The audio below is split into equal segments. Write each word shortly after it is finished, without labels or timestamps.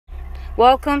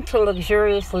Welcome to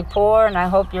Luxuriously Poor, and I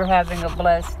hope you're having a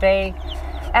blessed day.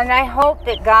 And I hope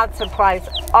that God supplies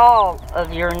all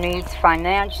of your needs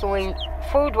financially,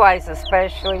 food-wise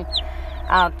especially.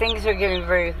 Things are getting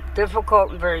very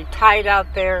difficult and very tight out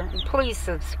there. Please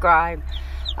subscribe.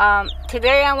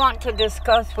 Today I want to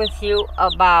discuss with you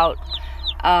about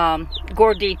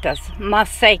gorditas,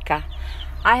 maseca.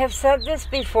 I have said this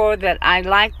before that I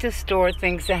like to store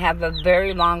things that have a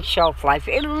very long shelf life,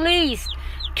 at least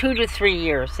 2 to 3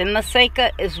 years. And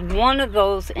maseca is one of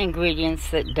those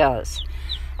ingredients that does.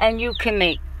 And you can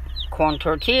make corn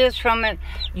tortillas from it.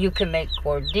 You can make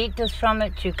gorditas from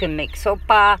it. You can make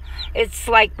sopa. It's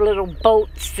like little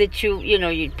boats that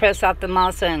you press out the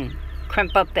masa and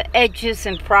crimp up the edges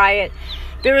and fry it.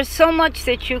 There is so much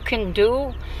that you can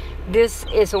do. This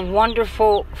is a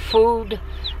wonderful food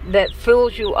that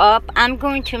fills you up. I'm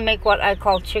going to make what I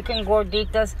call chicken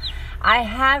gorditas. I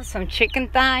have some chicken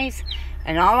thighs,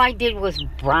 and all I did was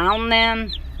brown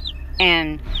them.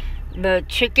 And the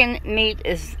chicken meat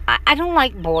is, I don't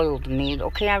like boiled meat,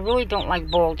 okay? I really don't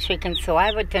like boiled chicken, so I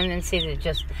have a tendency to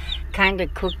just kind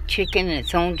of cook chicken in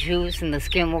its own juice, and the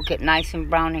skin will get nice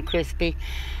and brown and crispy.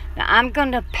 Now, I'm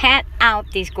going to pat out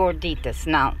these gorditas.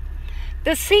 Now,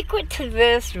 the secret to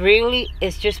this really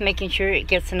is just making sure it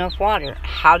gets enough water.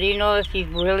 How do you know if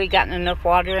you've really gotten enough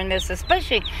water in this?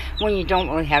 Especially when you don't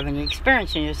really have any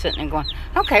experience and you're sitting and going,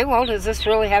 okay, well, does this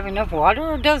really have enough water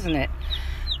or doesn't it?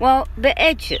 Well, the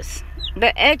edges,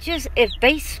 if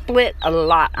they split a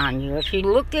lot on you, if you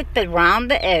look at around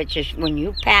the edges when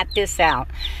you pat this out,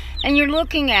 and you're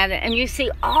looking at it and you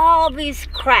see all these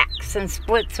cracks and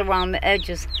splits around the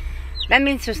edges, that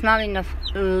means there's not enough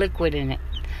liquid in it.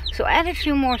 So add a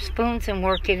few more spoons and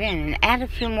work it in, and add a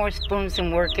few more spoons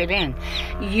and work it in.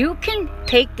 You can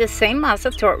take the same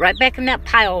masa, throw it right back in that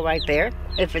pile right there,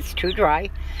 if it's too dry,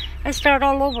 and start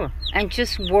all over, and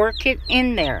just work it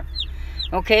in there.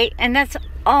 Okay, and that's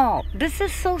all. This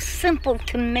is so simple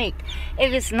to make.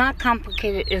 It is not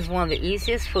complicated. It is one of the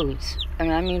easiest foods,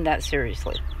 and I mean that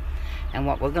seriously. And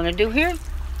what we're going to do here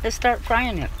is start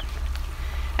frying it.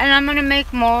 And I'm going to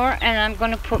make more, and I'm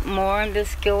going to put more in this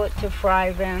skillet to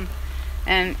fry them.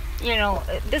 And, you know,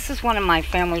 this is one of my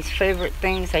family's favorite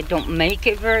things. I don't make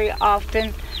it very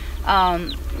often.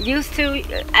 I used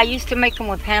to make them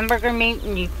with hamburger meat,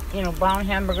 and you know, brown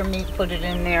hamburger meat, put it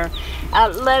in there.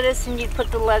 Lettuce, and you put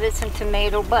the lettuce and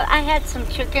tomato. But I had some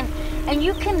chicken, and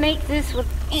you can make this with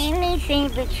anything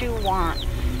that you want.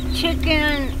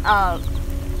 Chicken,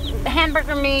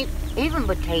 hamburger meat, even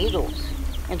potatoes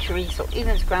and chorizo,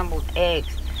 even scrambled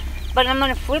eggs. But I'm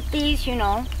going to flip these, you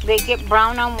know, they get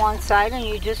brown on one side, and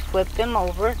you just flip them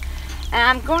over. And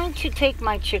I'm going to take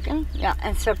my chicken,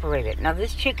 and separate it. Now,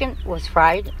 this chicken was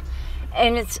fried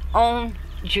in its own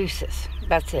juices.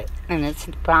 That's it. And it's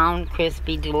brown,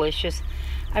 crispy, delicious.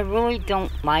 I really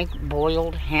don't like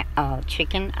boiled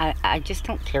chicken. I just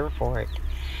don't care for it.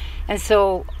 And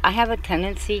so I have a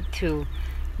tendency to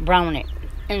brown it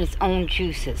in its own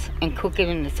juices and cook it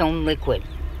in its own liquid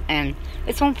and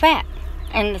its own fat.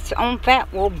 And its own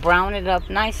fat will brown it up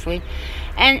nicely.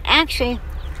 And actually,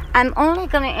 I'm only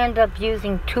going to end up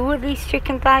using 2 of these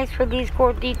chicken thighs for these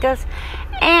gorditas.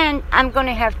 And I'm going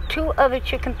to have 2 other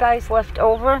chicken thighs left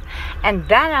over. And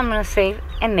that I'm going to save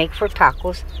and make for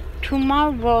tacos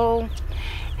tomorrow.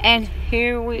 And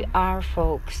here we are,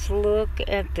 folks. Look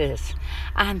at this.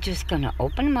 I'm just going to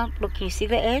open them up. Look, you see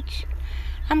the edge?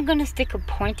 I'm going to stick a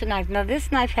pointed knife. Now, this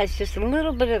knife has just a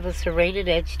little bit of a serrated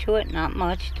edge to it. Not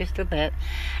much, just a bit.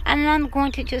 And I'm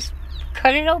going to just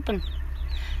cut it open.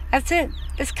 That's it.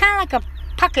 It's kind of like a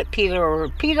pocket peeler or a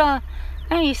pita.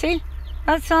 Oh, you see?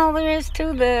 That's all there is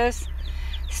to this.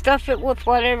 Stuff it with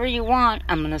whatever you want.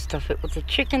 I'm going to stuff it with the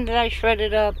chicken that I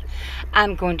shredded up.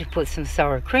 I'm going to put some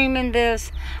sour cream in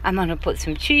this. I'm going to put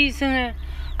some cheese in it.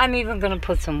 I'm even going to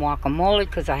put some guacamole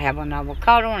because I have an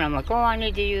avocado. And I'm like, oh, I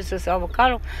need to use this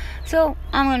avocado. So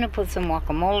I'm going to put some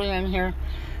guacamole in here.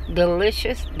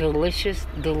 Delicious, delicious,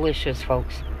 delicious,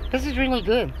 folks. This is really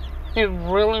good. It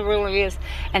really, really is.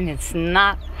 And it's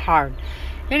not hard.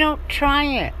 You know, try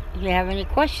it. If you have any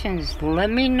questions,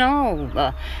 let me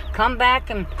know. Come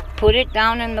back and put it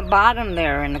down in the bottom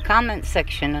there in the comment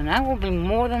section. And I will be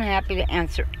more than happy to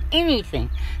answer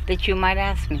anything that you might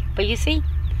ask me. But you see,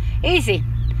 easy.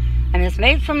 And it's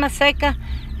made from maseca.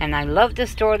 And I love to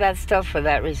store that stuff for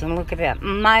that reason. Look at that.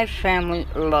 My family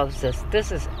loves this.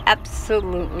 This is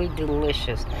absolutely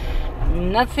delicious.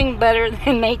 Nothing better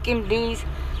than making these.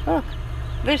 Look,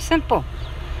 they're simple.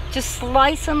 Just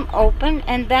slice them open,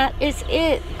 and that is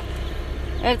it.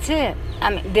 That's it.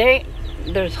 I mean,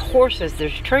 there's horses,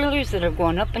 there's trailers that are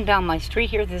going up and down my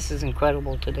street here. This is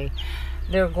incredible today.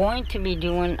 they're going to be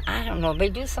doing, I don't know, they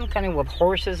do some kind of with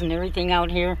horses and everything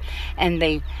out here, and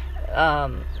they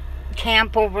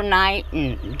camp overnight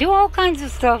and do all kinds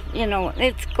of stuff. You know,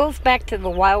 it goes back to the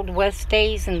Wild West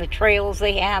days and the trails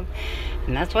they have,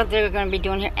 and that's what they're going to be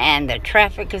doing here. And the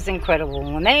traffic is incredible.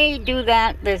 When they do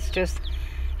that, it's just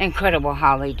incredible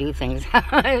how they do things.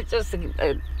 It's just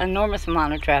an enormous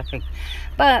amount of traffic.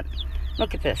 But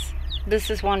look at this. This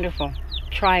is wonderful.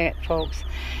 Try it, folks.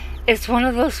 It's one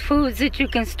of those foods that you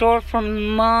can store for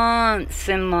months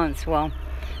and months. Well,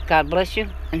 God bless you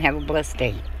and have a blessed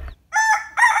day.